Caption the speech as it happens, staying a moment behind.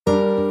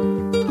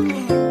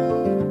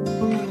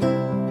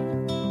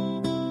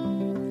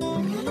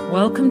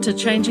Welcome to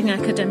Changing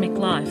Academic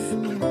Life.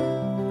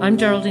 I'm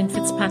Geraldine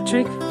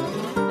Fitzpatrick,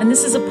 and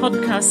this is a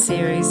podcast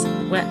series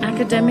where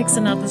academics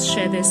and others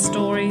share their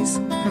stories,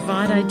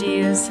 provide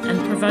ideas, and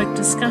provoke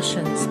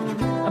discussions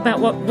about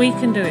what we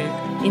can do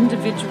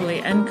individually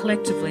and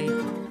collectively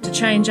to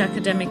change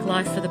academic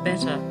life for the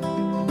better.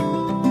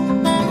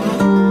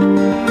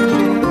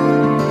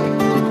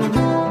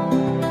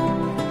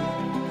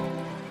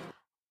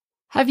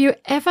 Have you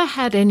ever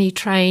had any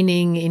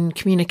training in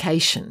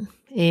communication,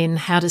 in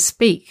how to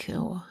speak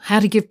or how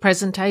to give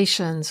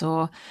presentations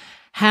or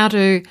how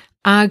to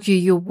argue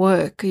your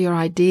work or your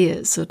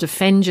ideas or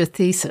defend your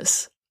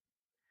thesis?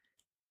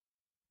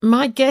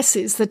 My guess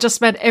is that just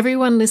about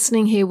everyone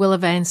listening here will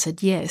have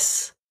answered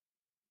yes.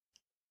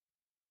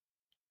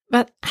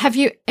 But have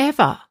you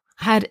ever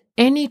had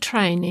any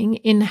training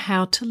in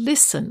how to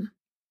listen?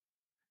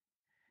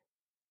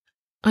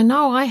 I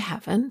know I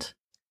haven't.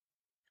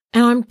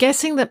 And I'm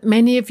guessing that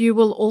many of you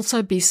will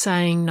also be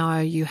saying, no,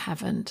 you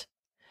haven't.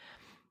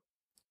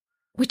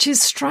 Which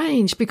is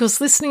strange because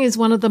listening is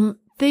one of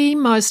the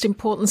most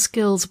important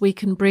skills we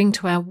can bring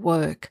to our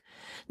work,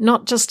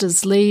 not just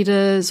as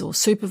leaders or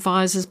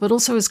supervisors, but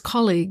also as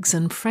colleagues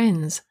and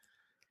friends.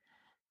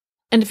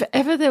 And if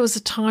ever there was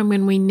a time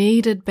when we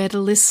needed better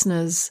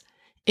listeners,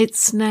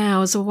 it's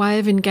now as a way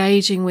of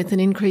engaging with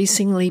an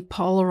increasingly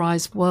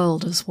polarized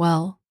world as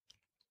well.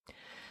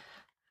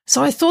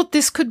 So I thought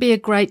this could be a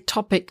great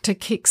topic to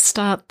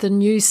kickstart the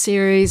new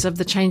series of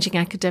the Changing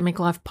Academic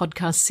Life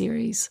podcast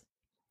series.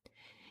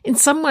 In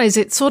some ways,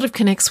 it sort of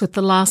connects with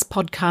the last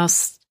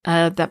podcast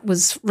that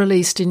was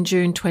released in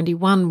June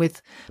 21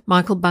 with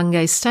Michael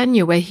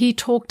Bungay-Stanier, where he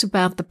talked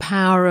about the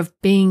power of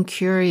being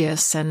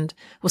curious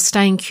or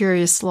staying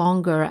curious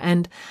longer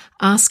and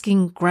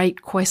asking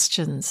great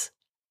questions.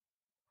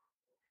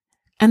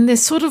 And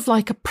there's sort of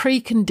like a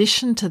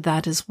precondition to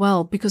that as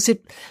well, because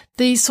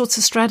these sorts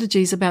of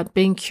strategies about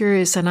being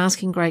curious and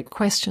asking great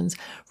questions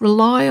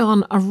rely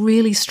on a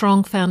really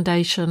strong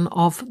foundation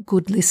of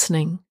good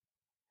listening.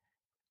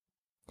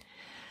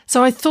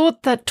 So I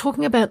thought that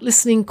talking about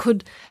listening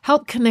could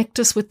help connect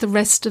us with the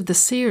rest of the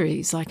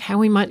series, like how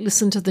we might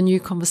listen to the new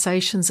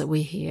conversations that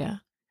we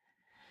hear.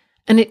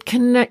 And it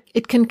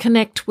can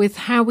connect with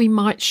how we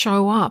might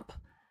show up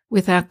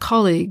with our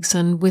colleagues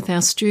and with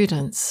our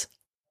students.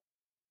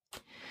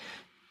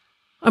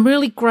 I'm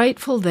really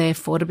grateful,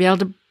 therefore, to be able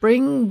to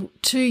bring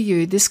to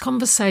you this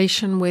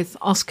conversation with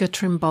Oscar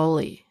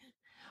Trimboli.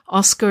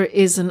 Oscar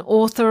is an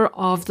author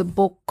of the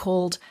book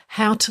called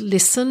How to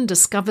Listen,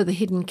 Discover the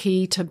Hidden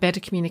Key to Better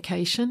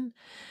Communication,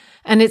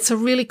 and it's a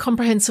really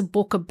comprehensive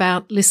book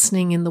about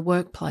listening in the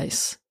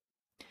workplace.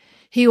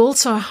 He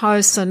also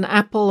hosts an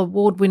Apple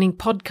award-winning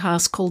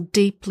podcast called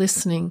Deep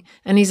Listening,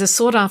 and he's a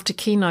sought-after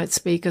keynote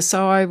speaker,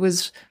 so I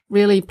was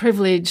really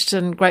privileged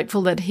and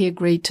grateful that he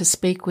agreed to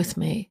speak with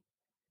me.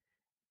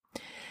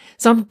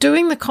 So I'm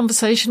doing the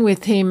conversation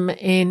with him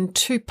in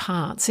two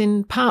parts.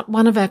 In part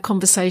one of our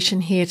conversation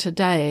here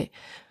today,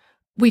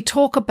 we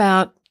talk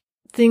about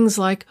things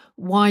like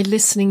why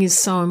listening is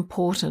so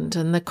important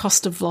and the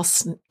cost of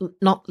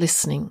not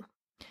listening.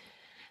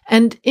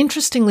 And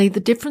interestingly,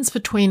 the difference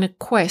between a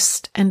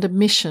quest and a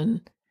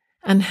mission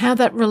and how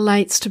that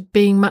relates to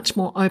being much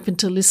more open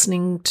to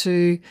listening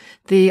to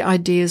the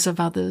ideas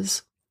of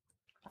others.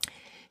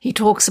 He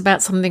talks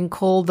about something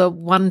called the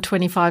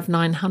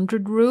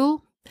 125-900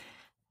 rule,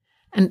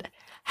 and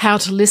how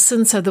to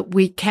listen so that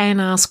we can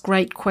ask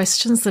great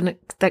questions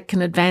that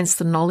can advance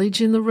the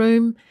knowledge in the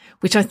room,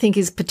 which I think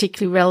is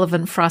particularly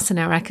relevant for us in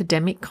our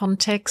academic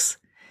context.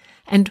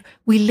 And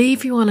we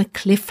leave you on a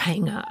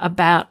cliffhanger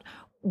about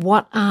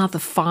what are the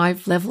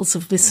 5 levels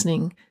of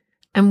listening,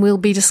 and we'll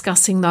be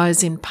discussing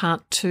those in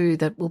part 2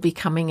 that will be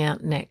coming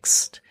out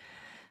next.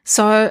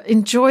 So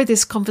enjoy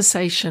this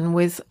conversation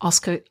with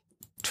Oscar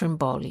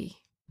Trimboli.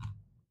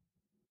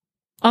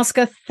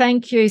 Oscar,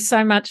 thank you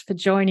so much for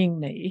joining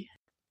me.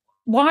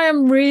 Why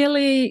I'm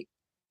really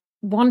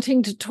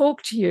wanting to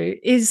talk to you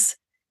is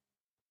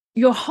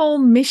your whole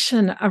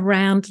mission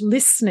around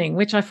listening,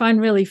 which I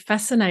find really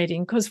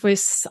fascinating because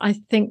I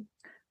think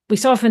we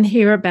so often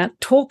hear about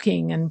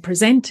talking and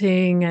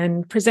presenting,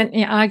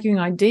 arguing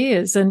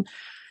ideas, and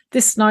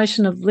this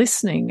notion of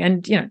listening.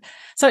 And,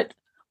 so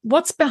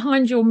what's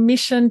behind your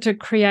mission to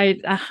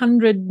create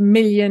 100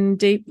 million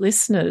deep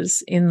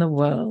listeners in the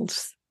world?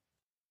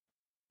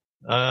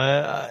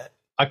 I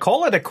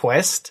call it a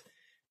quest.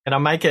 And I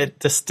make it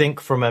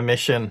distinct from a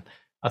mission.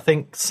 I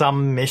think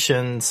some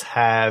missions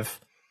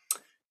have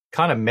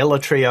kind of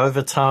military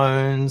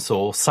overtones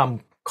or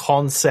some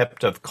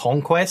concept of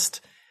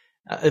conquest.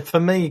 For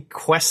me,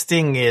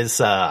 questing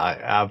is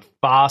a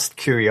vast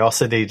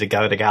curiosity to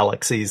go to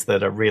galaxies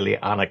that are really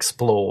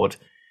unexplored.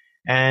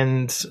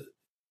 And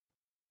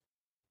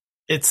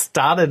it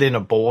started in a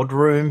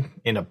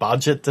boardroom, in a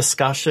budget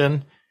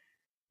discussion.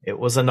 It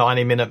was a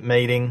 90-minute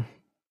meeting.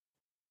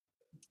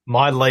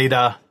 My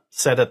leader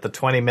said at the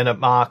 20-minute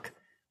mark,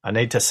 I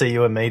need to see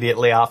you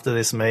immediately after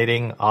this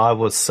meeting. I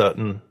was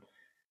certain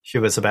she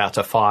was about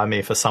to fire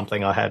me for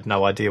something I had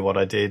no idea what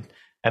I did.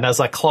 And as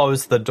I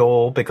closed the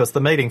door, because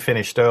the meeting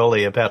finished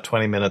early, about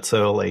 20 minutes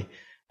early,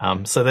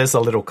 so there's a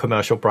little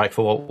commercial break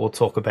for what we'll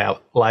talk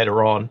about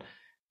later on.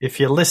 If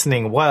you're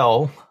listening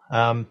well,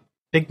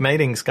 big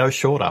meetings go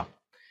shorter,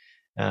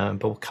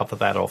 but we'll cover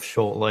that off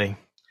shortly.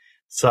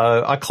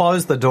 So I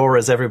closed the door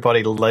as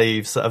everybody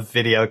leaves a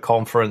video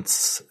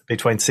conference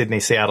between Sydney,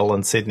 Seattle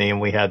and Sydney,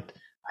 and we had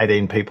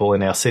 18 people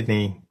in our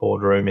Sydney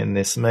boardroom in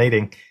this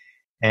meeting.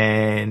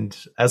 And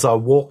as I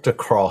walked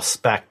across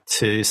back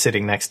to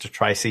sitting next to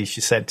Tracy,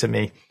 she said to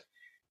me,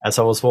 as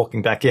I was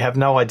walking back, "You have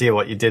no idea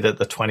what you did at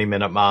the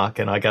 20-minute mark."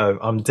 And I go,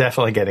 "I'm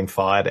definitely getting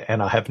fired,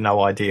 and I have no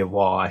idea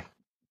why."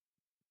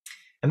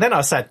 And then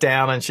I sat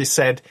down and she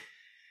said,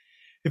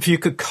 "If you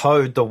could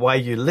code the way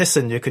you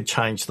listen, you could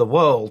change the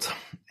world."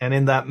 And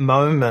in that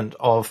moment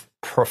of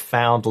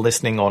profound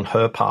listening on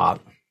her part,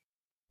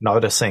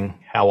 noticing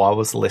how I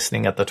was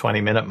listening at the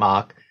 20-minute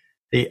mark,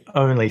 the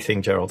only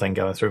thing, Geraldine,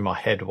 going through my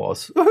head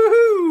was,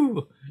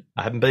 woohoo!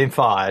 I hadn't been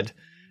fired.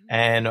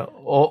 And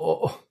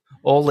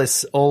all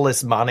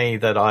this money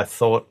that I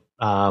thought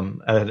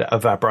had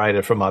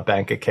evaporated from my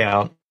bank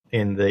account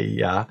in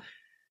the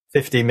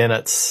 50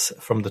 minutes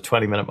from the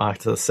 20-minute mark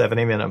to the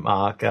 70-minute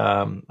mark,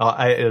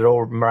 it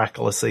all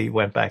miraculously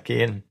went back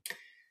in.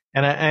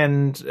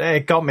 And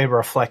it got me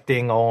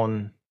reflecting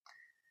on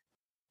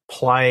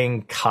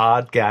playing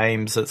card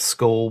games at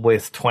school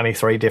with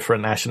 23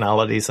 different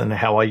nationalities and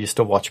how I used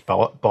to watch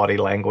body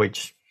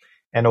language.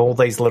 And all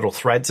these little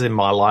threads in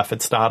my life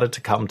had started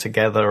to come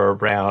together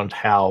around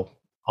how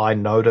I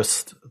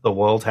noticed the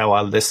world, how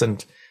I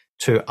listened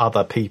to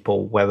other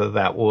people, whether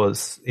that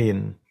was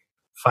in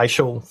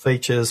facial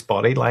features,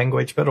 body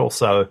language, but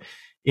also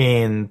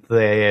in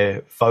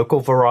their vocal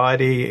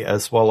variety,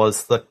 as well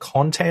as the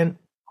content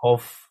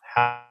of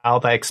how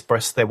they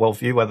expressed their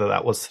worldview, whether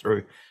that was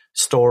through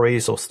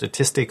stories or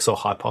statistics or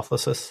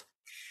hypothesis.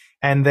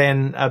 And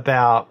then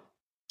about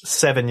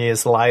 7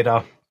 years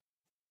later,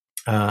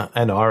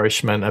 an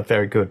Irishman, a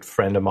very good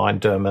friend of mine,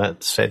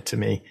 Dermot, said to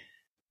me,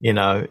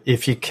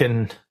 if you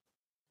can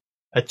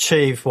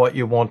achieve what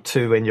you want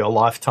to in your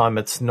lifetime,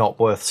 it's not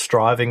worth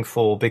striving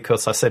for.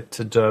 Because I said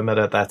to Dermot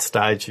at that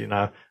stage,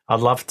 I'd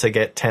love to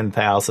get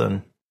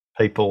 10,000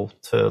 people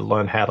to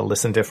learn how to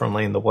listen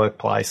differently in the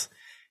workplace.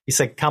 He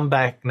said, "Come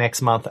back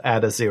next month,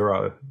 add a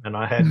 0. And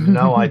I had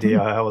no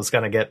idea I was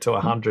going to get to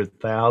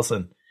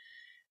 100,000.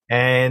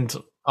 And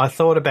I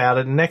thought about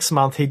it. Next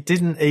month, he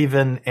didn't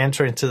even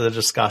enter into the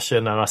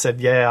discussion. And I said,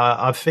 "Yeah,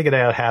 I've figured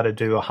out how to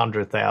do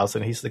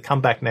 100,000. He said,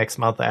 "Come back next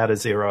month, add a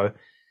 0.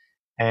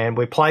 And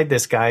we played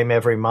this game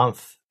every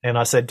month. And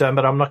I said,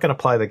 "Dermot, I'm not going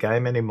to play the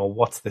game anymore.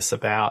 What's this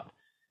about?"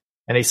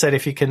 And he said,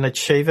 "If you can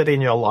achieve it in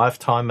your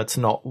lifetime, it's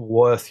not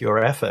worth your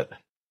effort.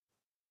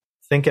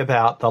 Think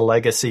about the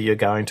legacy you're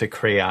going to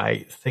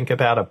create. Think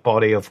about a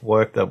body of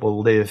work that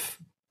will live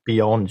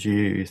beyond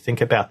you.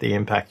 Think about the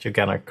impact you're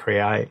going to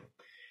create."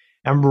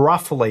 And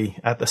roughly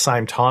at the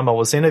same time, I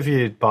was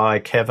interviewed by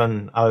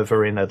Kevin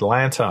over in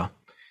Atlanta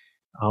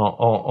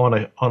on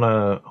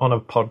a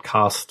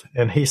podcast,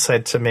 and he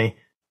said to me,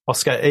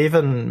 "Oscar,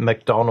 even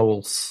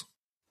McDonald's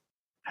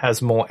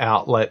has more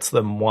outlets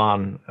than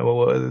one.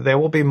 There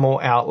will be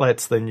more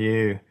outlets than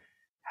you.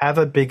 Have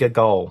a bigger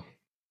goal."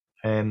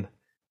 And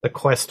the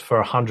quest for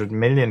 100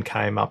 million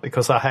came up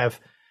because I have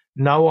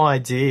no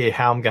idea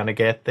how I'm going to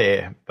get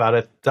there, but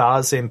it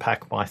does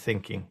impact my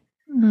thinking.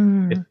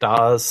 It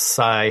does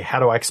say, how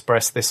do I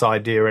express this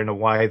idea in a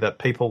way that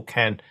people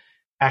can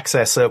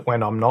access it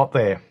when I'm not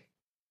there?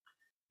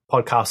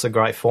 Podcasts are a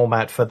great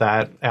format for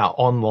that. Our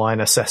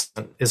online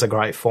assessment is a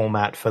great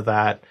format for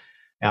that.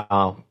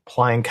 Our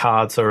playing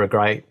cards are a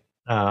great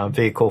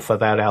vehicle for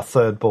that. Our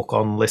third book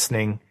on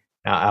listening,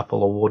 our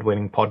Apple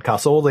award-winning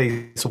podcast, all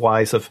these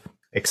ways of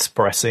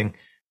expressing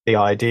the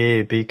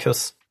idea,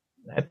 because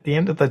at the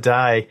end of the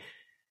day,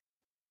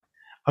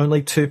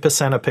 only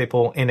 2% of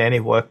people in any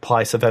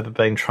workplace have ever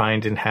been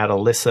trained in how to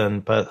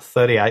listen, but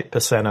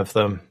 38% of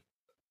them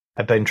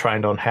have been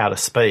trained on how to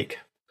speak.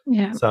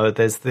 Yeah. So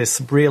there's this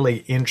really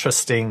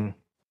interesting,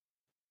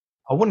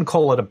 I wouldn't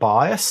call it a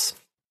bias,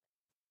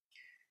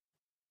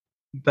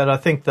 but I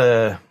think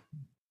the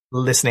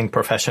listening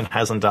profession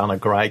hasn't done a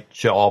great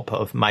job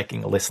of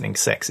making listening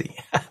sexy.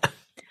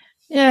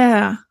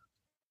 Yeah.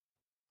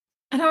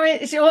 And I mean,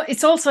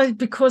 it's also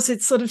because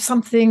it's sort of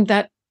something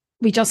that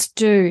we just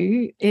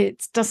do.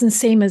 It doesn't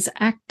seem as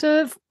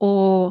active,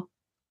 or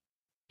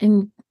I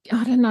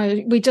don't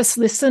know, we just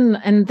listen,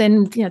 and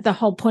then the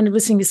whole point of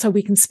listening is so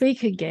we can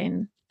speak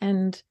again.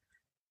 And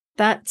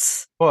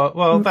that's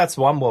that's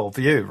one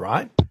worldview,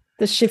 right?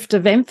 The shift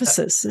of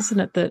emphasis, isn't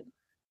it? That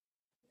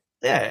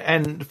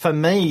and for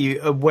me,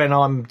 when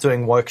I'm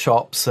doing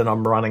workshops and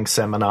I'm running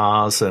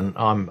seminars and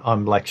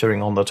I'm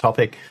lecturing on the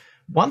topic,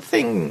 one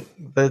thing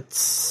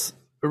that's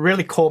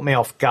really caught me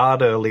off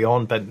guard early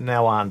on, but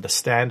now I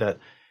understand it,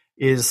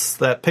 is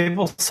that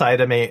people say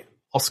to me,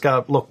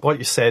 "Oscar, look, what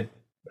you said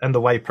and the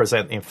way you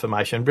present the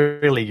information,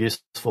 really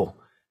useful,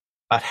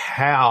 but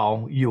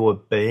how you were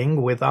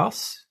being with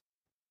us,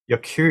 your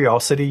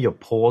curiosity, your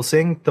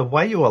pausing, the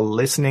way you are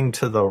listening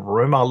to the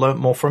room. I learned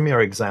more from your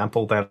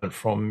example than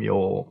from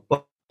your.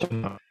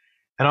 And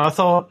I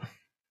thought,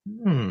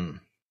 And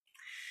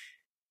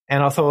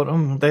I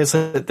thought,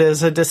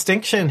 there's a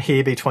distinction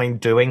here between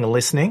doing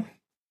listening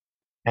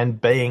and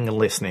being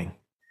listening.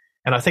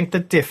 And I think the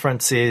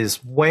difference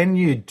is when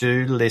you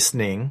do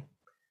listening,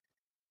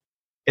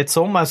 it's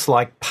almost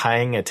like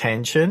paying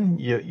attention.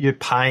 You're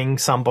paying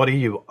somebody,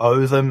 you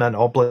owe them an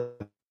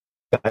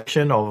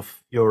obligation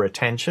of your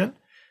attention.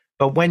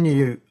 But when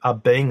you are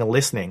being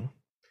listening,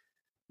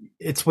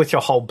 it's with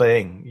your whole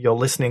being. You're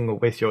listening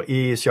with your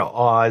ears, your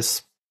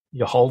eyes,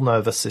 your whole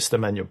nervous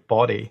system and your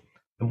body.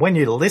 And when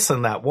you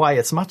listen that way,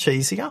 it's much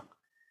easier.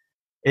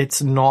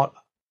 It's not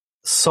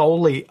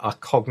solely a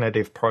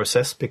cognitive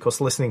process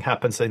because listening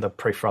happens in the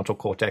prefrontal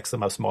cortex, the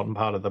most modern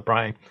part of the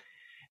brain.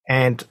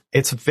 And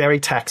it's very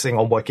taxing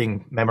on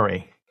working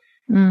memory.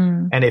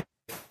 And if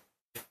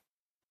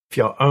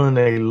you're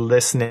only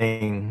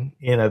listening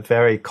in a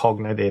very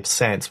cognitive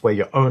sense where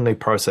you're only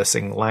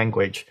processing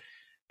language,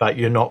 but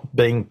you're not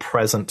being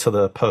present to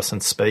the person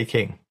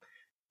speaking,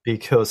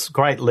 because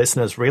great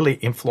listeners really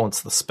influence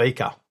the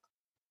speaker.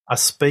 A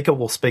speaker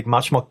will speak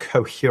much more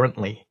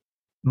coherently,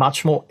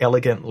 much more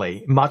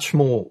elegantly, much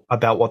more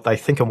about what they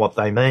think and what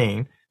they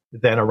mean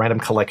than a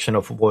random collection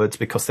of words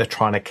because they're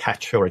trying to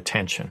catch your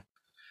attention.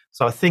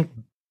 So I think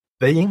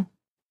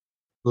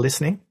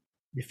listening,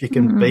 if you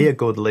can be a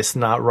good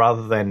listener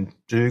rather than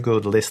do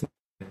good listening,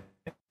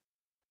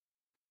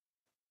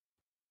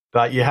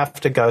 but you have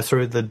to go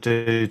through the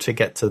do to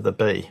get to the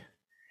be.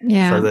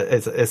 Yeah. So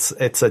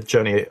it's a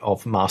journey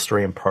of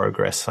mastery and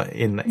progress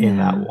in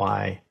that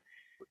way.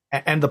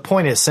 And the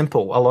point is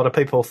simple. A lot of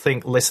people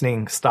think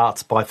listening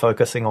starts by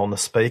focusing on the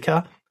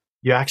speaker.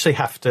 You actually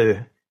have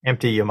to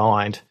empty your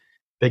mind,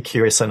 be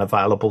curious and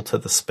available to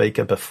the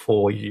speaker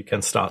before you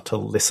can start to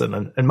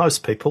listen. And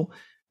most people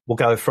will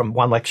go from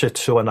one lecture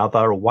to another,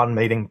 or one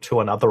meeting to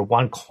another, or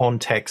one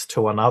context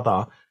to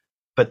another,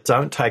 but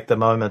don't take the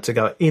moment to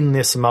go, in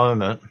this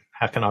moment,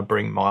 how can I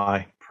bring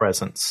my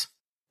presence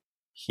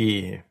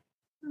here?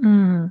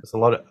 There's a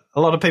lot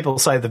of people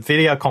say the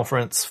video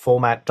conference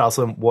format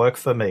doesn't work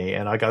for me,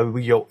 and I go,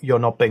 you're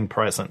not being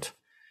present.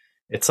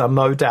 It's a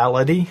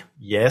modality.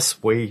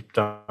 Yes, we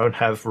don't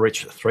have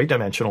rich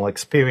three-dimensional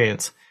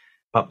experience,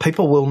 but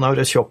people will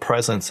notice your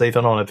presence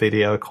even on a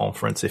video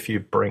conference if you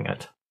bring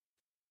it.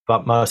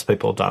 But most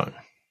people don't.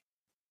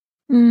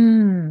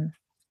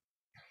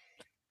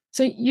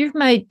 So you've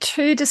made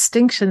two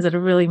distinctions that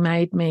have really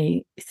made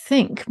me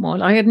think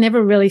more. I had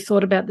never really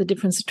thought about the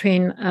difference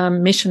between a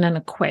mission and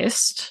a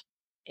quest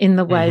in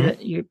the way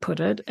that you put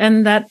it,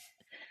 and that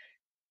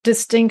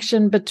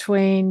distinction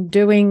between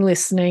doing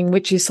listening,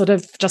 which is sort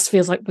of just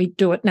feels like we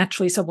do it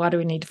naturally, so why do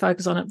we need to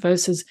focus on it,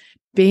 versus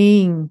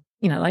being,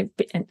 like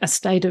a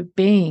state of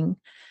being.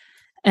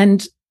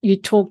 And you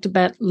talked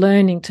about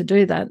learning to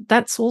do that.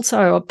 That's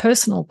also a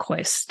personal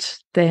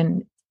quest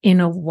then, in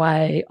a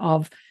way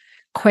of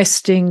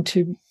questing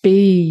to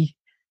be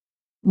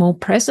more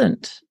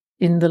present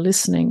in the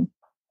listening.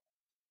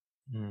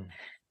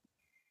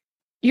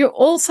 You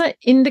also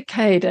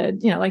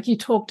indicated, like you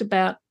talked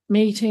about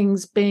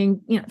meetings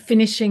being,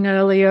 finishing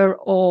earlier,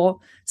 or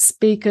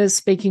speakers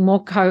speaking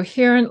more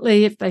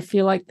coherently if they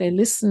feel like they're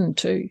listened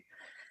to.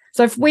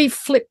 So if we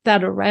flip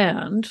that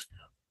around,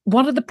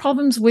 what are the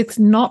problems with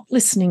not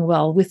listening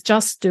well, with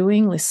just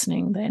doing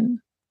listening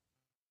then?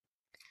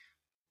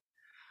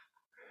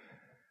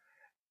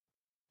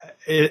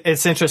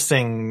 It's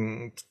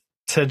interesting.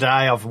 Today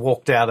I've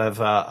walked out of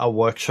a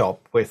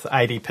workshop with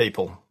 80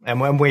 people,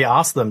 and when we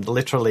asked them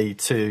literally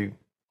to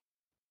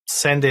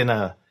send in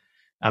a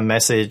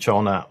message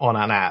on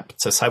an app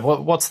to say,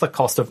 what's the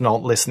cost of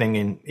not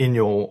listening in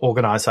your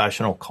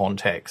organizational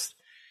context?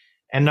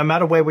 And no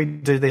matter where we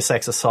do this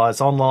exercise,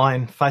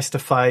 online,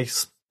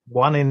 face-to-face,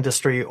 one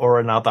industry or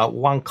another,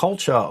 one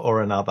culture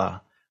or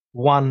another,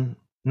 one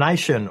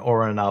nation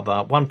or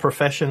another, one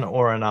profession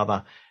or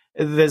another,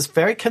 there's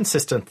very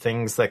consistent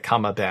things that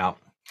come about.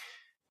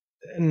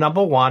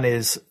 Number one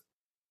is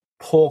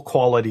poor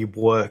quality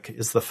work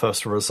is the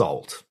first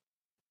result.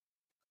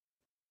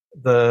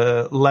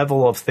 The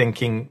level of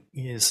thinking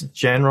is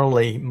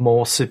generally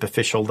more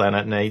superficial than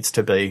it needs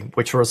to be,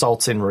 which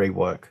results in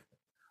rework.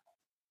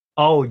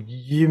 Oh,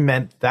 you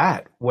meant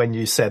that when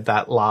you said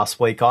that last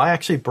week. I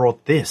actually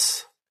brought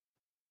this.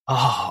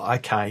 Oh,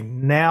 okay.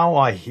 Now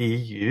I hear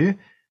you.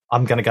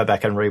 I'm going to go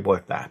back and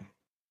rework that.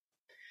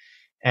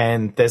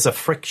 And there's a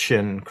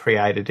friction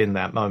created in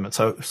that moment.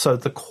 So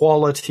the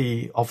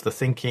quality of the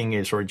thinking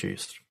is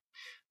reduced.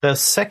 The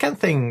second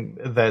thing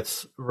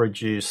that's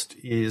reduced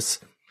is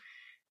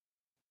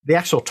the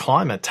actual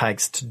time it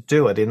takes to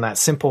do it. In that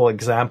simple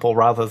example,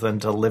 rather than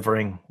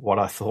delivering what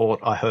I thought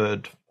I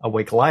heard a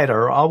week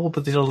later, I will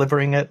be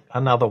delivering it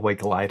another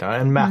week later.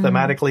 And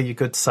mathematically, you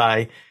could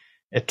say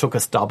it took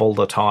us double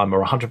the time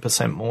or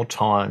 100% more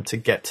time to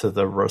get to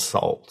the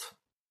result.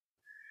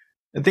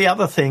 The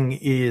other thing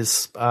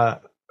is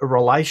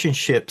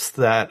relationships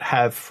that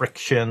have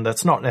friction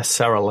that's not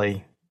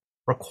necessarily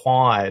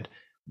required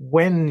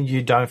when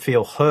you don't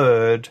feel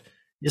heard,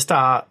 you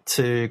start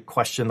to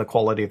question the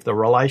quality of the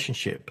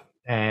relationship.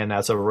 And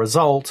as a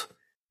result,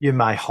 you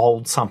may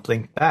hold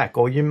something back,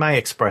 or you may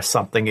express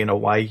something in a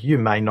way you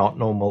may not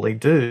normally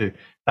do.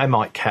 They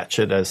might catch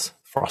it as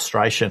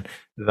frustration.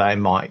 They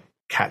might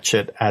catch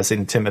it as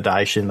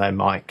intimidation. They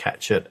might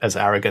catch it as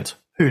arrogance.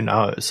 Who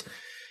knows?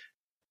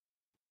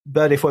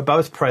 But if we're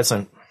both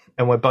present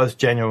and we're both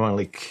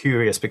genuinely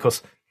curious,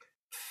 because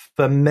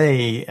for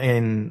me,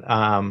 in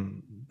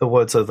the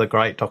words of the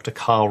great Dr.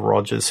 Carl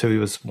Rogers, who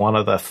was one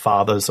of the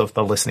fathers of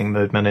the listening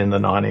movement in the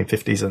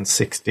 1950s and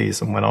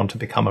 60s and went on to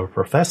become a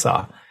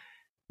professor,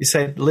 he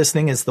said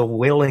listening is the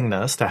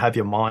willingness to have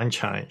your mind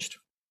changed.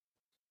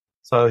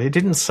 So he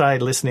didn't say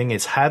listening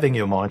is having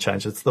your mind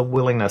changed. It's the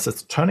willingness.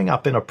 It's turning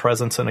up in a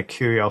presence and a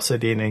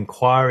curiosity and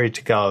inquiry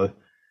to go,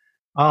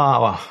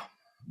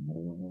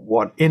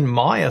 what in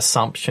my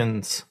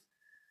assumptions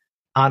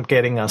aren't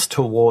getting us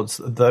towards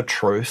the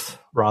truth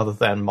rather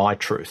than my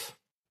truth.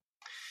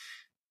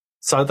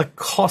 So the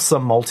costs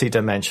are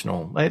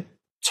multidimensional. It's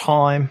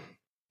time,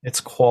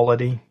 it's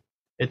quality,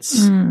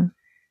 it's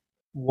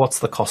what's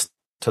the cost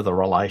to the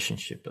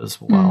relationship as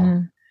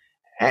well.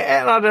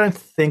 And I don't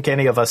think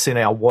any of us in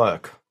our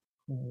work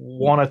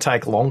want to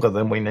take longer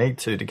than we need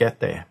to get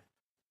there.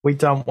 We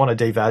don't want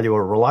to devalue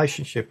a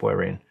relationship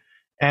we're in.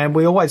 And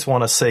we always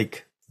want to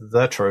seek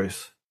the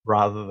truth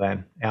rather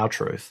than our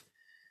truth,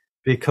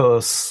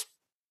 because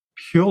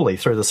purely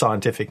through the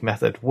scientific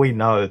method, we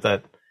know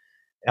that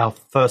our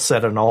first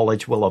set of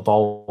knowledge will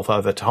evolve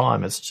over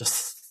time. It's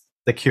just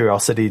the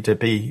curiosity to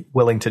be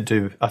willing to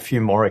do a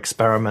few more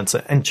experiments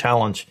and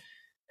challenge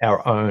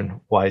our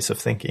own ways of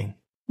thinking.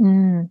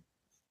 And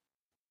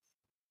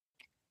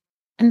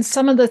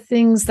some of the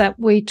things that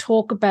we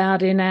talk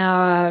about in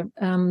our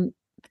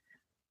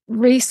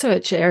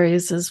research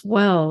areas as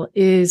well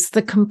is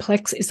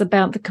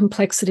about the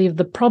complexity of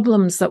the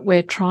problems that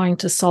we're trying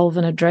to solve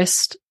and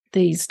address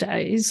these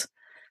days,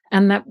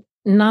 and that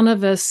none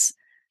of us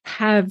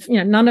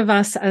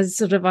as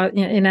sort of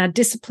in our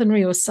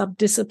disciplinary or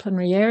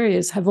subdisciplinary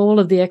areas have all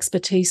of the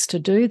expertise to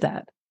do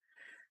that.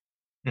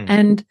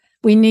 And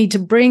we need to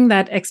bring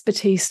that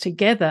expertise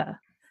together.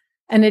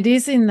 And it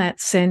is in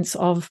that sense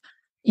of,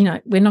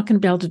 we're not going to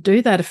be able to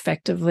do that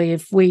effectively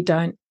if we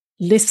don't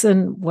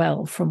listen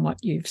well from what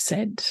you've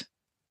said.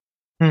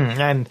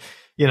 And,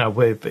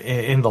 we've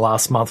in the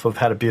last month, we've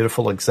had a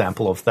beautiful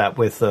example of that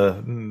with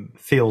the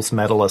Fields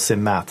medalists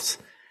in maths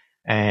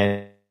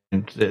and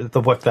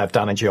the work they've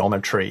done in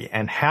geometry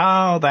and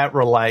how that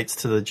relates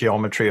to the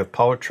geometry of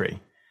poetry.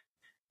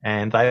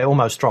 And they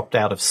almost dropped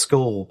out of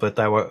school, but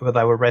they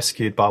were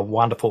rescued by a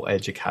wonderful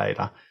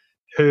educator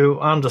who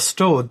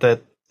understood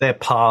that their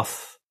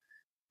path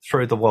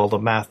through the world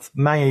of math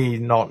may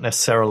not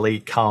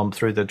necessarily come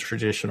through the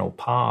traditional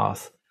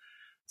path.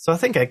 So I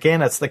think,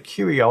 again, it's the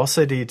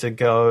curiosity to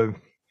go,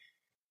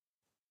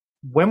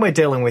 when we're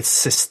dealing with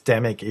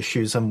systemic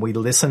issues and we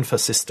listen for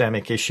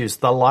systemic issues,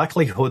 the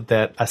likelihood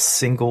that a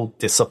single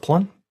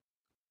discipline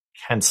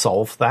can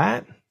solve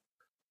that,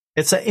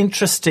 it's an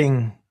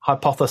interesting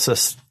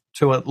hypothesis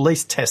to at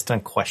least test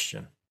and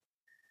question.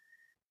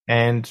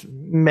 And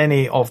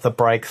many of the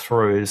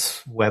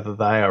breakthroughs, whether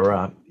they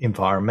are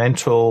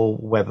environmental,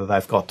 whether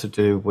they've got to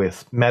do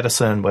with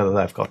medicine, whether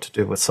they've got to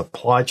do with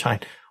supply chain,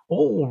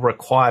 all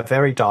require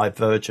very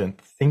divergent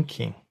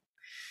thinking.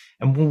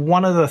 And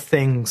one of the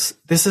things,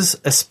 this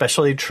is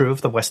especially true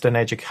of the Western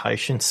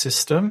education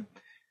system,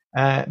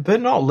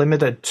 but not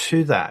limited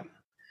to that.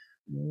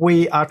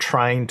 We are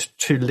trained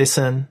to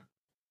listen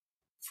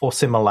for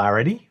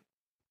similarity.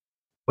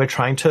 We're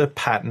trained to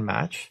pattern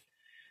match,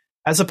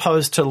 as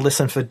opposed to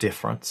listen for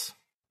difference.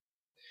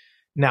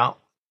 Now,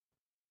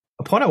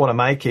 the point I want to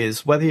make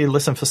is whether you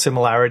listen for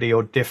similarity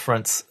or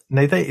difference,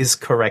 neither is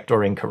correct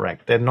or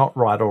incorrect. They're not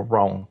right or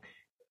wrong.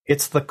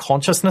 It's the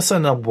consciousness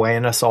and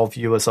awareness of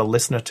you as a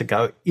listener to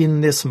go,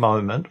 in this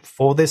moment,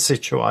 for this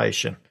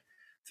situation,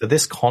 for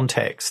this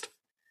context,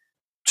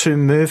 to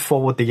move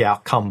forward the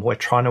outcome we're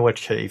trying to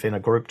achieve in a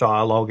group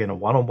dialogue, in a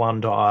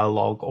one-on-one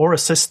dialogue, or a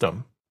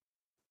system.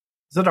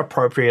 Is it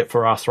appropriate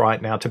for us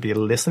right now to be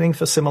listening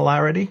for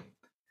similarity?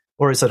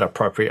 Or is it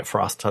appropriate for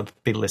us to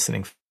be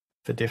listening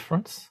for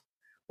difference?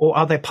 Or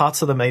are there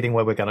parts of the meeting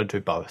where we're going to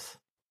do both?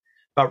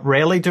 But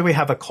rarely do we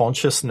have a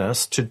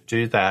consciousness to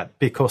do that,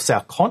 because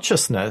our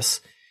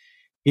consciousness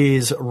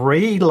is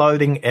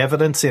reloading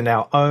evidence in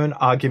our own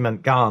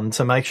argument gun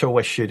to make sure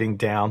we're shooting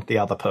down the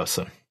other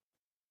person.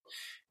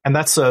 And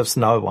that serves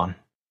no one.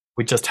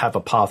 We just have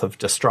a path of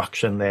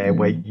destruction there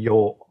where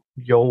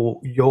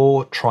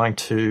you're trying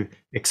to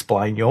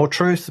explain your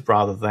truth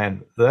rather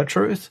than the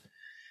truth.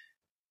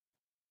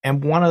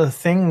 And one of the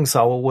things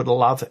I would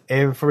love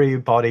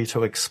everybody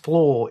to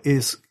explore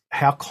is,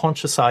 how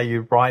conscious are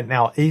you right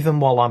now, even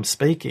while I'm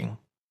speaking?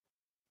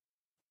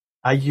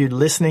 Are you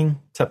listening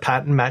to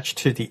pattern match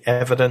to the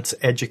evidence,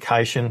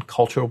 education,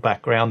 cultural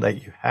background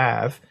that you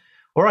have?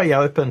 Or are you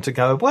open to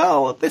go,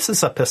 well, this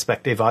is a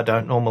perspective I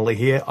don't normally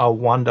hear. I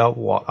wonder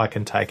what I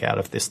can take out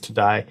of this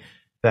today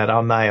that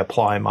I may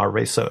apply in my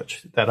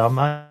research, that I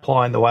may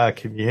apply in the way I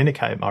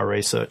communicate my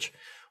research,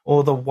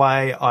 or the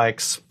way I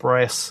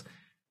express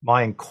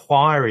my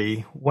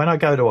inquiry when I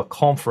go to a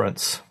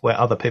conference where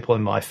other people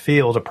in my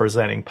field are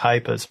presenting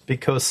papers,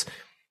 because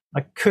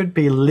I could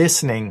be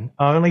listening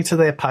only to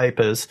their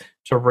papers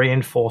to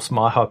reinforce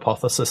my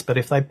hypothesis. But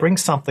if they bring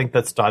something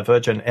that's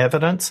divergent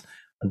evidence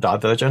and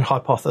divergent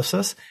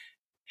hypothesis,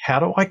 how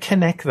do I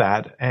connect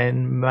that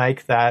and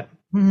make that,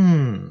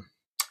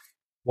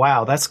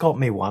 wow, that's got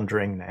me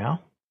wondering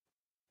now.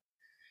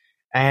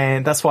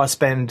 And that's why I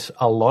spend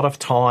a lot of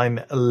time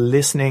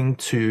listening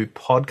to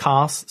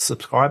podcasts,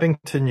 subscribing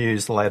to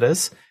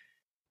newsletters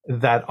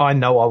that I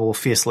know I will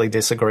fiercely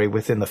disagree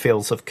with in the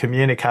fields of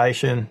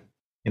communication,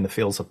 in the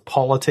fields of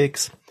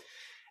politics,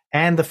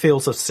 and the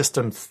fields of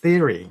systems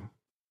theory,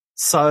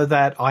 so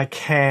that I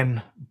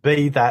can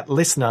be that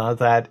listener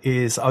that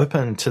is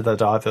open to the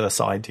diverse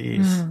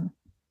ideas.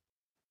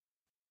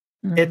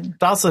 It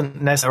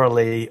doesn't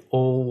necessarily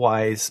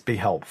always be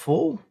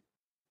helpful,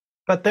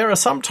 but there are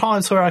some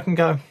times where I can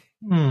go,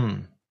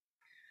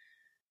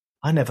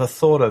 I never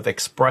thought of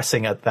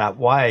expressing it that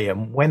way.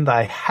 And when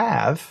they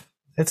have,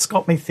 it's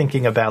got me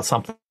thinking about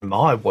something in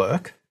my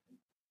work,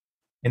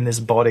 in this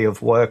body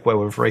of work where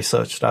we've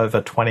researched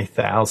over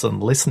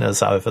 20,000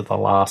 listeners over the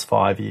last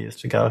 5 years,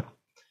 to go,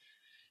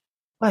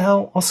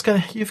 well,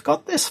 Oscar, you've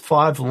got this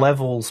 5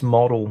 levels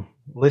model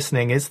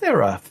listening. Is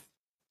there a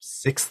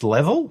 6th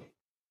level?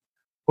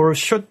 Or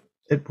should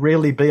it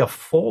really be a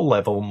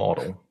 4-level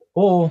model?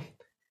 Or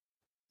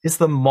is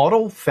the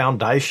model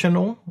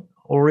foundational,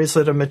 or is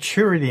it a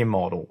maturity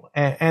model?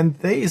 And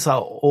these are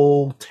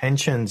all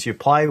tensions you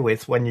play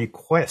with when you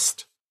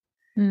quest.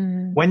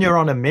 When you're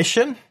on a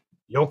mission,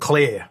 you're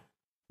clear.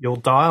 You'll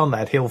die on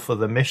that hill for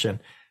the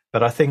mission.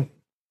 But I think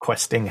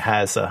questing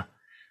has a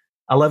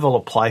level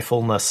of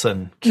playfulness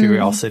and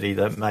curiosity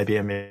that maybe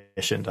a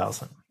mission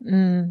doesn't.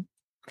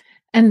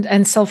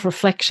 And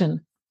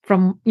self-reflection.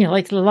 From,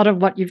 like a lot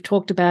of what you've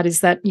talked about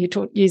is that you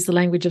use the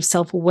language of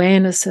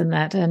self-awareness in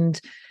that,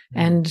 and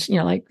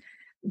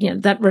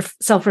that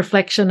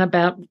self-reflection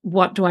about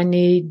how do I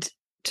need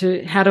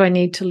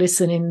to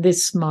listen in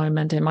this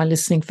moment? Am I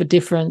listening for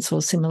difference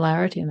or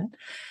similarity in it?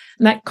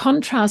 And that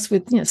contrasts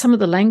with some of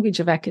the language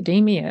of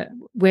academia,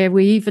 where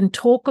we even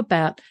talk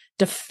about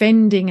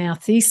defending our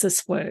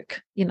thesis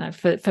work,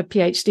 for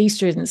PhD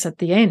students at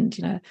the end,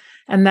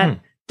 and that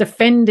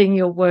defending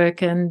your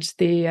work and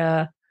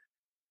the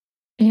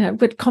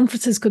but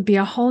conferences could be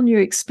a whole new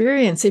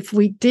experience if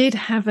we did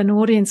have an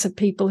audience of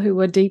people who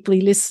were deeply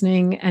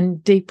listening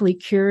and deeply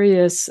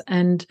curious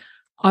and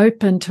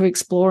open to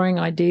exploring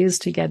ideas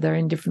together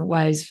in different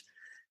ways.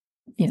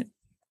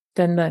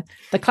 Then the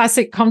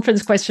classic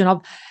conference question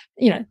of,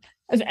 an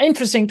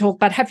interesting talk,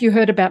 but have you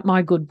heard about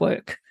my good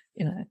work?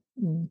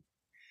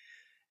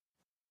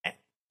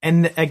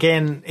 And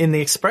again, in the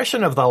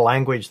expression of the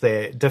language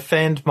there,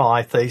 defend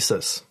my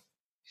thesis.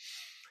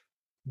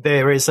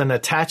 There is an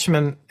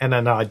attachment and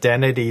an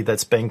identity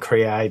that's been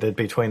created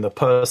between the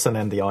person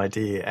and the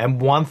idea. And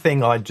one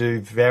thing I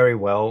do very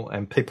well,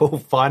 and people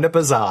find it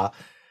bizarre,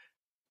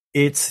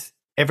 it's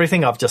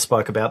everything I've just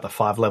spoke about, the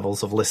 5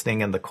 levels of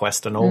listening and the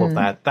quest and all of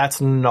that.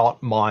 That's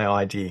not my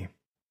idea.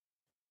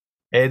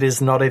 It is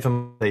not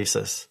even a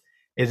thesis.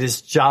 It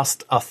is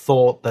just a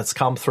thought that's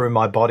come through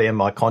my body and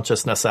my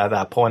consciousness at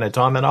that point in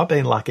time, and I've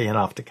been lucky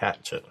enough to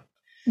catch it.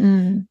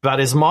 But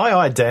is my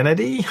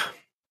identity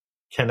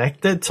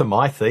connected to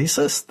my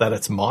thesis, that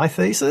it's my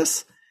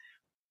thesis?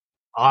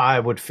 I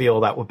would feel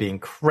that would be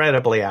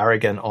incredibly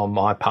arrogant on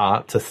my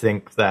part to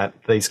think that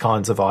these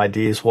kinds of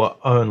ideas were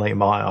only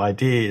my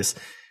ideas.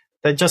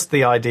 They're just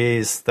the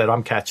ideas that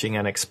I'm catching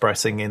and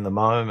expressing in the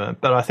moment.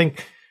 But I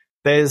think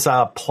there's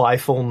a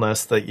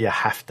playfulness that you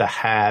have to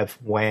have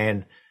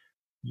when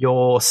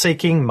you're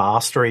seeking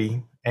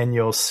mastery and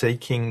you're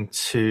seeking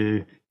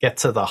to get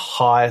to the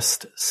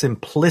highest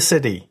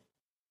simplicity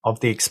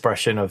of the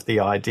expression of the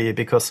idea,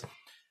 because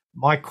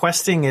my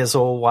questing is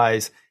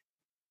always,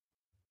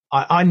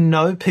 I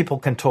know people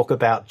can talk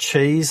about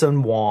cheese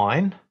and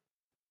wine,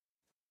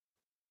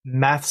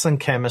 maths and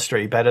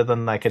chemistry better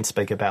than they can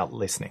speak about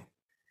listening.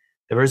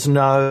 There is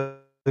no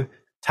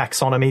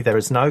taxonomy, there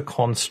is no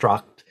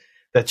construct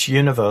that's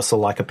universal,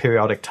 like a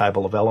periodic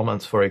table of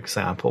elements, for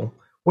example,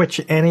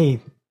 which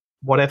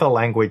whatever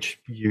language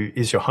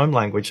is your home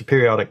language, a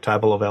periodic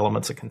table of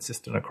elements are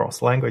consistent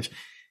across language.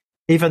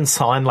 Even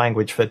sign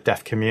language for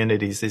deaf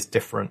communities is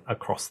different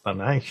across the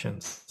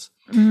nations.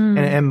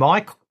 And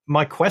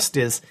my quest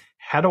is,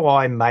 how do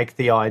I make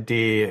the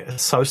idea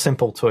so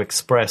simple to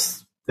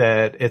express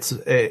that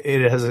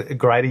it has a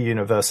greater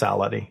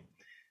universality,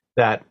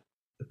 that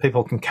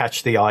people can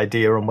catch the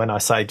idea? And when I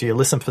say, do you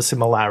listen for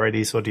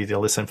similarities or do you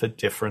listen for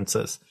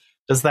differences?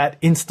 Does that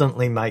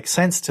instantly make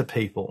sense to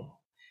people?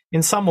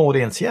 In some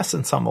audience, yes.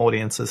 In some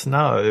audiences,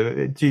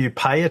 no. Do you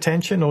pay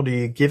attention or do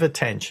you give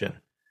attention?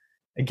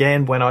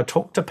 Again, when I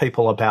talk to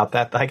people about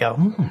that, they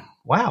go,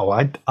 wow,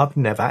 I've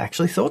never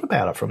actually thought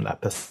about it from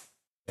that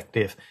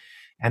perspective.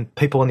 And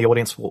people in the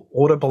audience will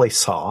audibly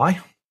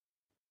sigh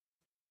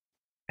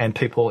and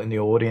people in the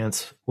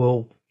audience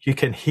you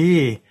can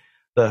hear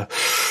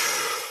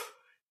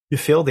you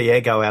feel the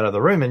air go out of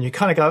the room, and you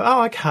kind of go,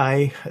 oh,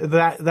 okay,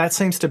 that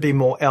seems to be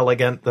more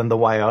elegant than the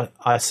way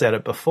I said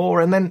it before.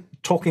 And then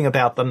talking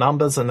about the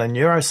numbers and the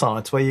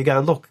neuroscience, where you go,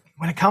 look,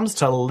 when it comes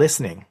to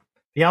listening,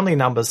 the only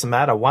numbers that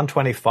matter,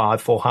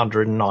 125,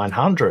 400, and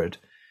 900.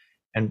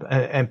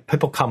 And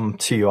people come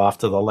to you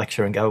after the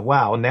lecture and go,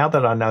 wow, now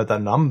that I know the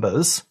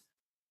numbers,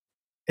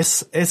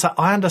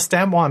 I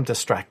understand why I'm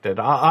distracted.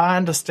 I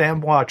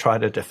understand why I try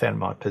to defend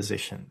my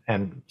position.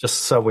 And just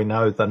so we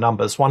know the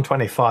numbers,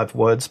 125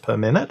 words per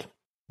minute,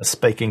 the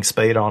speaking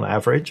speed on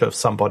average of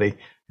somebody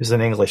who's an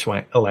English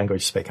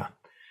language speaker.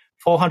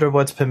 400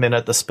 words per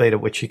minute, the speed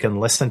at which you can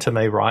listen to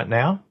me right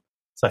now.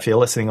 So if you're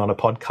listening on a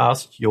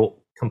podcast, you're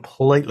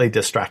completely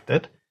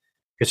distracted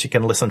because you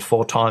can listen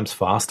 4 times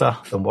faster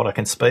than what I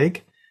can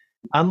speak,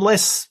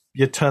 unless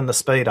you turn the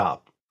speed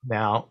up.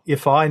 Now,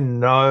 if I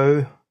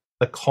know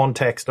the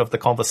context of the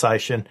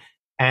conversation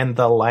and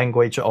the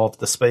language of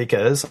the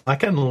speakers, I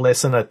can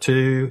listen at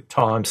 2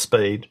 times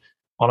speed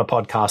on a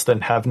podcast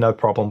and have no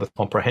problem with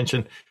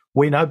comprehension.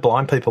 We know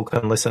blind people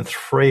can listen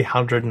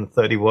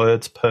 330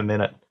 words per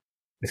minute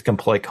with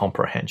complete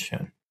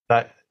comprehension.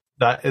 Sorry,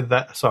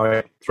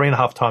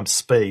 3.5 times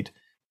speed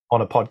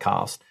on a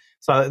podcast.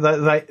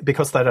 So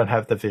because they don't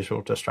have the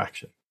visual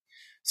distraction.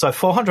 So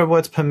 400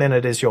 words per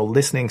minute is your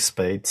listening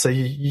speed. So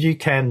you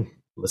can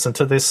listen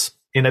to this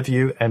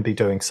interview and be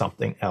doing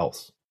something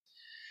else.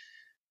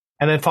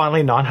 And then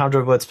finally,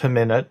 900 words per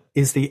minute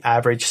is the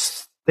average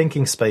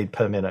thinking speed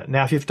per minute.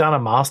 Now, if you've done a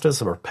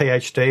master's or a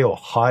PhD or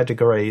higher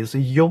degrees,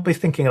 you'll be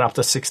thinking up to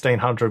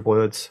 1,600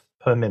 words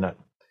per minute.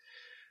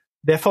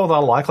 Therefore, the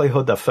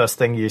likelihood the first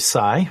thing you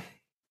say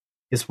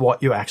is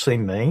what you actually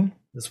mean,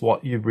 is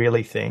what you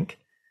really think,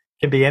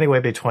 can be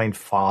anywhere between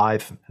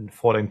 5 and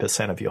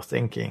 14% of your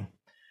thinking.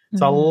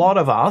 So a lot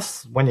of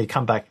us, when you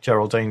come back,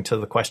 Geraldine, to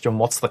the question,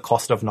 what's the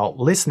cost of not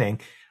listening?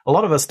 A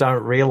lot of us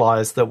don't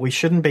realize that we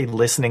shouldn't be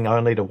listening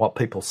only to what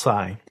people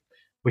say.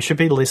 We should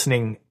be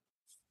listening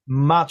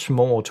much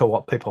more to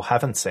what people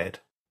haven't said.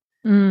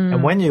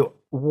 And when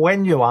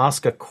you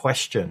ask a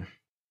question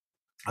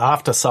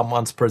after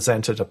someone's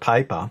presented a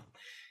paper,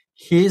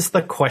 here's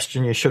the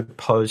question you should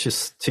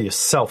pose to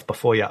yourself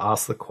before you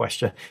ask the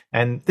question.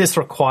 And this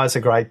requires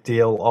a great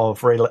deal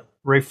of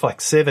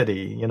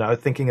reflexivity,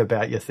 thinking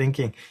about your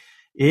thinking.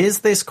 Is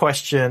this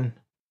question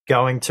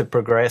going to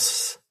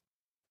progress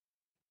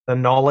the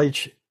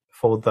knowledge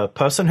for the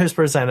person who's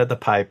presented the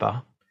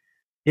paper?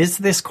 Is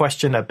this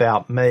question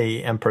about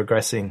me and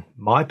progressing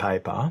my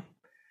paper?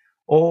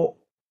 Or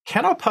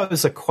can I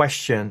pose a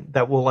question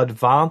that will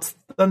advance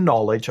the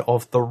knowledge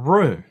of the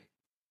room?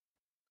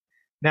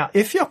 Now,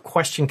 if your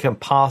question can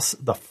pass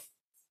the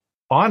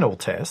final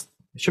test,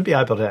 you should be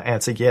able to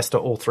answer yes to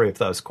all 3 of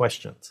those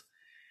questions.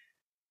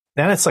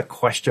 Then it's a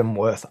question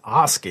worth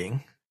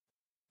asking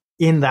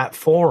in that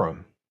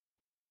forum.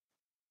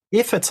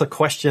 If it's a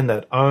question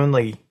that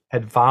only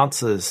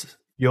advances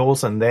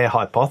yours and their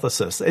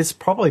hypothesis, it's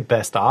probably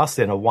best asked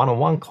in a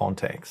one-on-one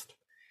context.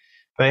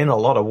 But in a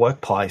lot of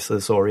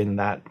workplaces or in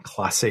that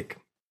classic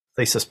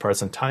thesis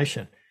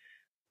presentation,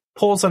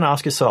 pause and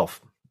ask yourself,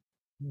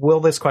 will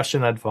this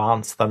question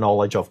advance the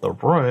knowledge of the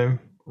room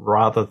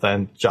rather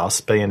than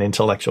just be an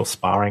intellectual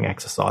sparring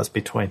exercise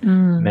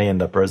between me and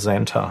the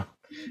presenter?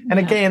 And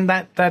again,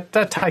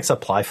 that takes a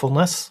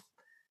playfulness,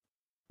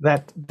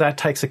 that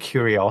takes a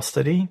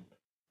curiosity,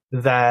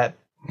 that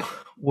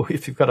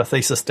if you've got a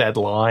thesis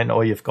deadline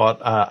or you've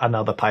got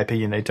another paper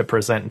you need to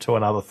present into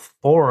another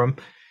forum,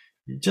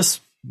 you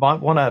just might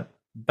want to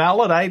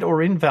validate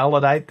or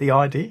invalidate the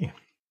idea.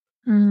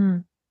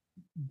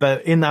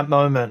 But in that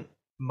moment,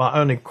 my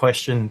only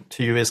question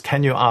to you is,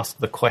 can you ask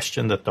the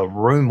question that the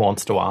room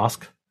wants to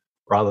ask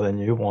rather than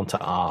you want to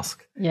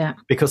ask? Yeah.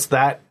 Because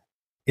that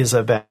is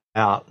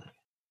about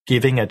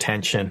giving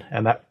attention,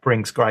 and that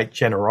brings great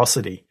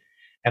generosity.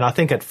 And I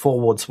think it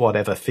forwards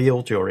whatever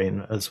field you're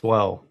in as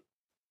well.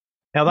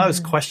 Now, those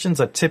questions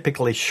are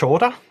typically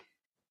shorter.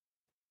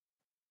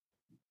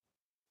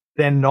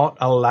 They're not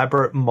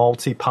elaborate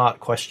multi-part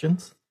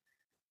questions.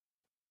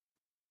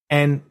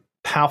 And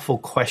powerful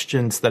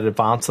questions that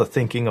advance the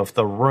thinking of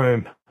the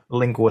room,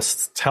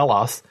 linguists tell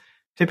us,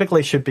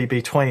 typically should be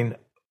between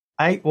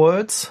 8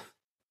 words,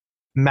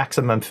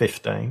 maximum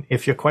 15.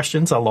 If your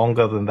questions are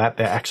longer than that,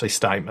 they're actually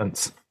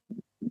statements.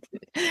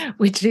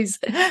 Which is,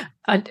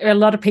 a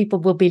lot of people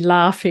will be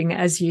laughing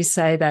as you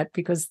say that,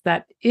 because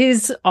that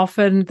is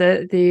often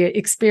the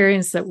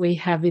experience that we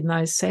have in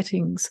those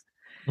settings.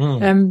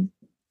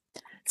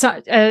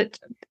 So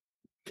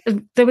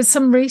there was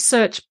some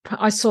research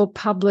I saw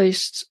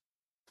published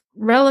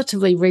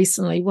relatively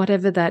recently,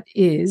 whatever that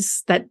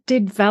is, that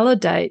did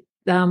validate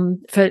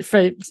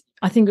for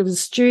I think it was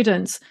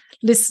students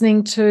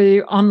listening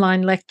to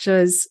online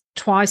lectures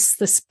twice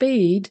the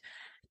speed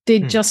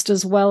did just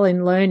as well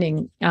in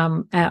learning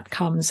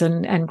outcomes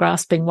and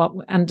grasping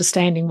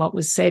understanding what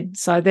was said.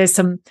 So there's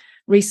some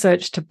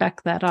research to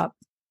back that up.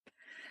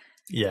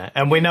 Yeah,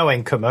 and we know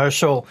in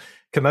commercial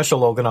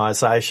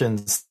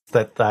organizations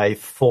that they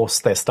force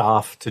their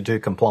staff to do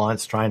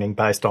compliance training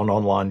based on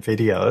online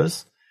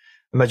videos,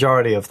 the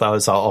majority of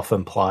those are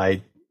often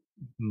played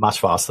much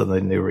faster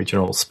than the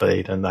original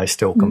speed, and they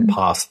still can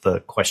pass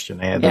the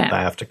questionnaire that they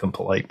have to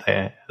complete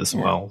there as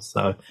well.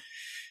 So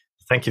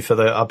thank you for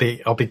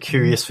that. I'll be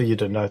curious for you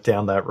to note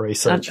down that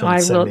research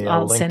and send me a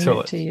link to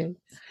it. To you.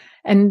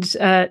 And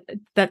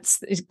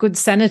that's a good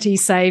sanity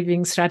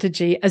saving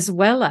strategy, as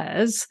well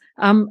as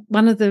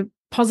one of the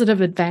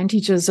positive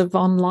advantages of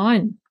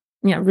online,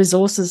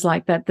 resources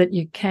like that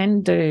you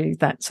can do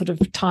that sort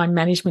of time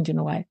management in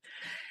a way.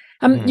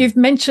 You've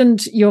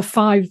mentioned your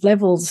 5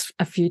 levels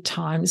a few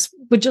times.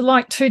 Would you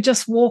like to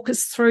just walk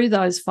us through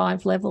those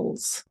 5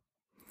 levels?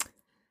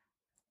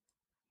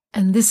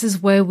 And this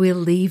is where we'll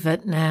leave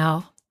it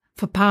now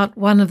for part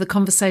 1 of the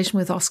conversation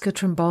with Oscar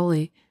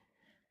Trimboli.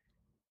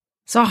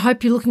 So I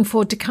hope you're looking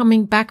forward to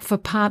coming back for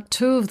part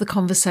 2 of the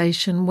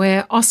conversation,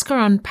 where Oscar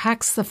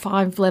unpacks the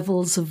 5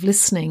 levels of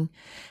listening,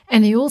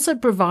 and he also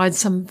provides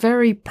some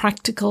very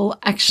practical,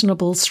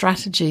 actionable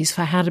strategies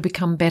for how to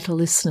become better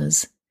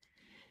listeners.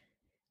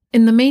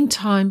 In the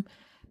meantime,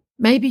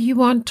 maybe you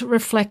want to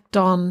reflect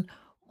on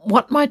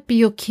what might be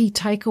your key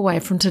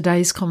takeaway from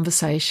today's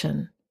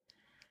conversation,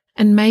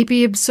 and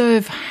maybe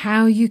observe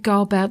how you go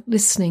about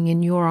listening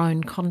in your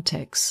own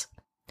context.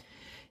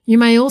 You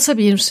may also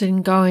be interested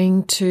in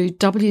going to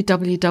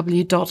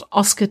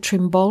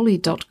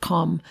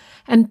www.oscartrimboli.com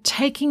and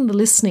taking the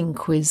listening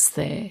quiz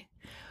there.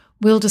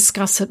 We'll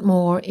discuss it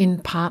more in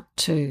part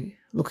 2.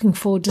 Looking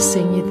forward to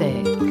seeing you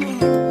there.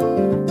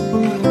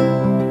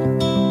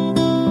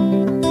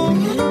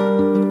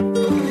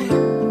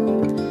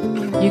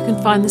 You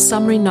can find the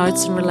summary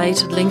notes and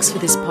related links for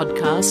this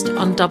podcast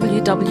on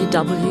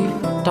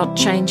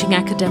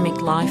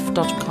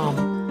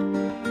www.changingacademiclife.com.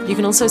 You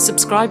can also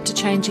subscribe to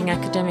Changing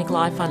Academic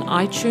Life on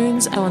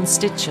iTunes and on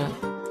Stitcher.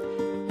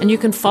 And you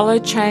can follow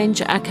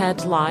Change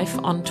Acad Life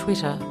on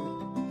Twitter.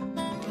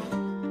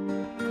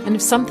 And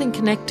if something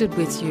connected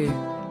with you,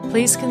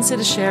 please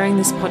consider sharing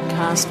this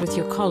podcast with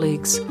your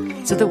colleagues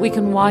so that we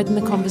can widen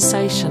the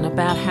conversation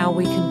about how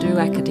we can do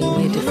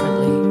academia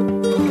differently.